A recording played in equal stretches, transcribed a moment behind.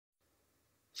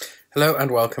Hello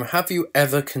and welcome. Have you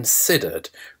ever considered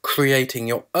creating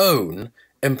your own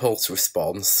impulse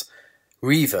response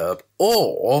reverb,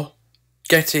 or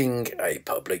getting a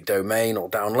public domain or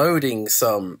downloading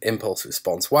some impulse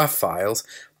response WAV files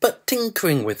but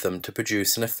tinkering with them to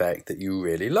produce an effect that you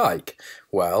really like?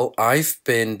 Well, I've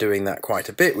been doing that quite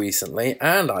a bit recently,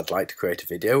 and I'd like to create a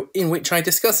video in which I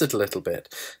discuss it a little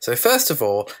bit. So first of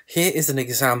all, here is an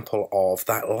example of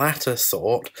that latter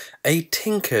sort, a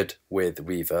tinkered with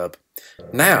reverb.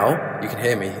 Now, you can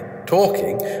hear me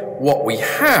talking. What we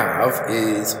have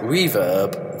is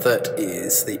reverb that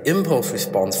is the impulse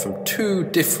response from two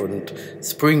different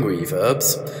spring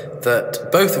reverbs,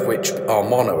 that both of which are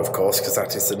mono, of course, because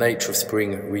that is the nature of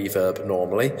spring reverb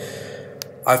normally.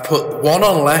 I've put one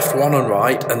on left, one on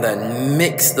right, and then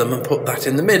mixed them and put that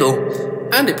in the middle,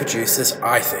 and it produces,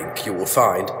 I think you will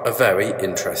find, a very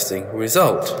interesting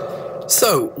result.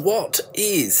 So, what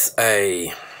is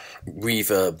a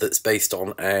reverb that's based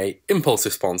on a impulse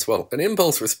response? Well, an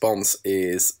impulse response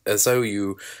is as though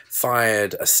you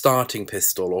fired a starting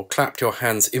pistol or clapped your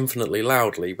hands infinitely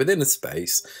loudly within a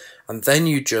space, and then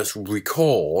you just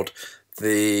record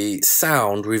the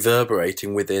sound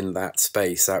reverberating within that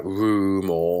space, that room,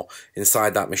 or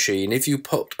inside that machine. If you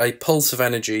put a pulse of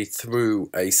energy through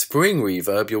a spring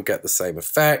reverb, you'll get the same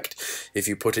effect. If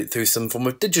you put it through some form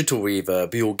of digital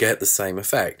reverb, you'll get the same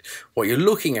effect. What you're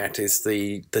looking at is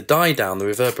the die down, the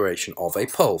reverberation of a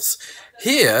pulse.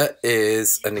 Here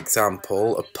is an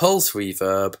example, a pulse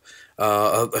reverb,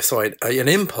 an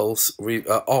impulse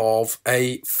of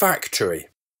a factory.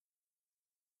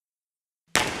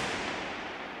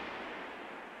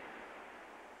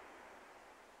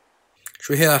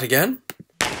 Should we hear that again?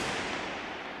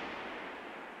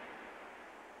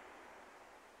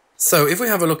 So if we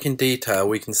have a look in detail,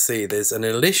 we can see there's an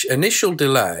initial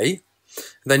delay,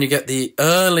 then you get the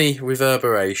early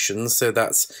reverberations, so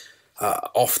that's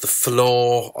off the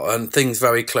floor and things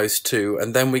very close to,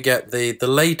 and then we get the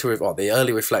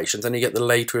early reflections, and you get the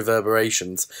late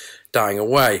reverberations dying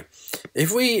away.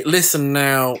 If we listen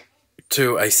now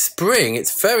to a spring,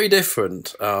 it's very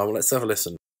different. Let's have a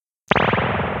listen.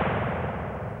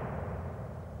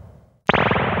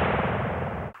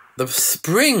 The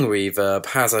spring reverb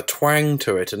has a twang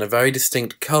to it and a very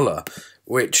distinct colour,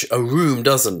 which a room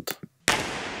doesn't.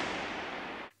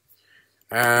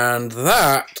 And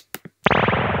that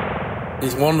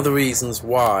is one of the reasons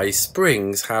why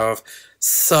springs have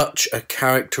such a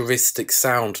characteristic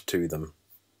sound to them.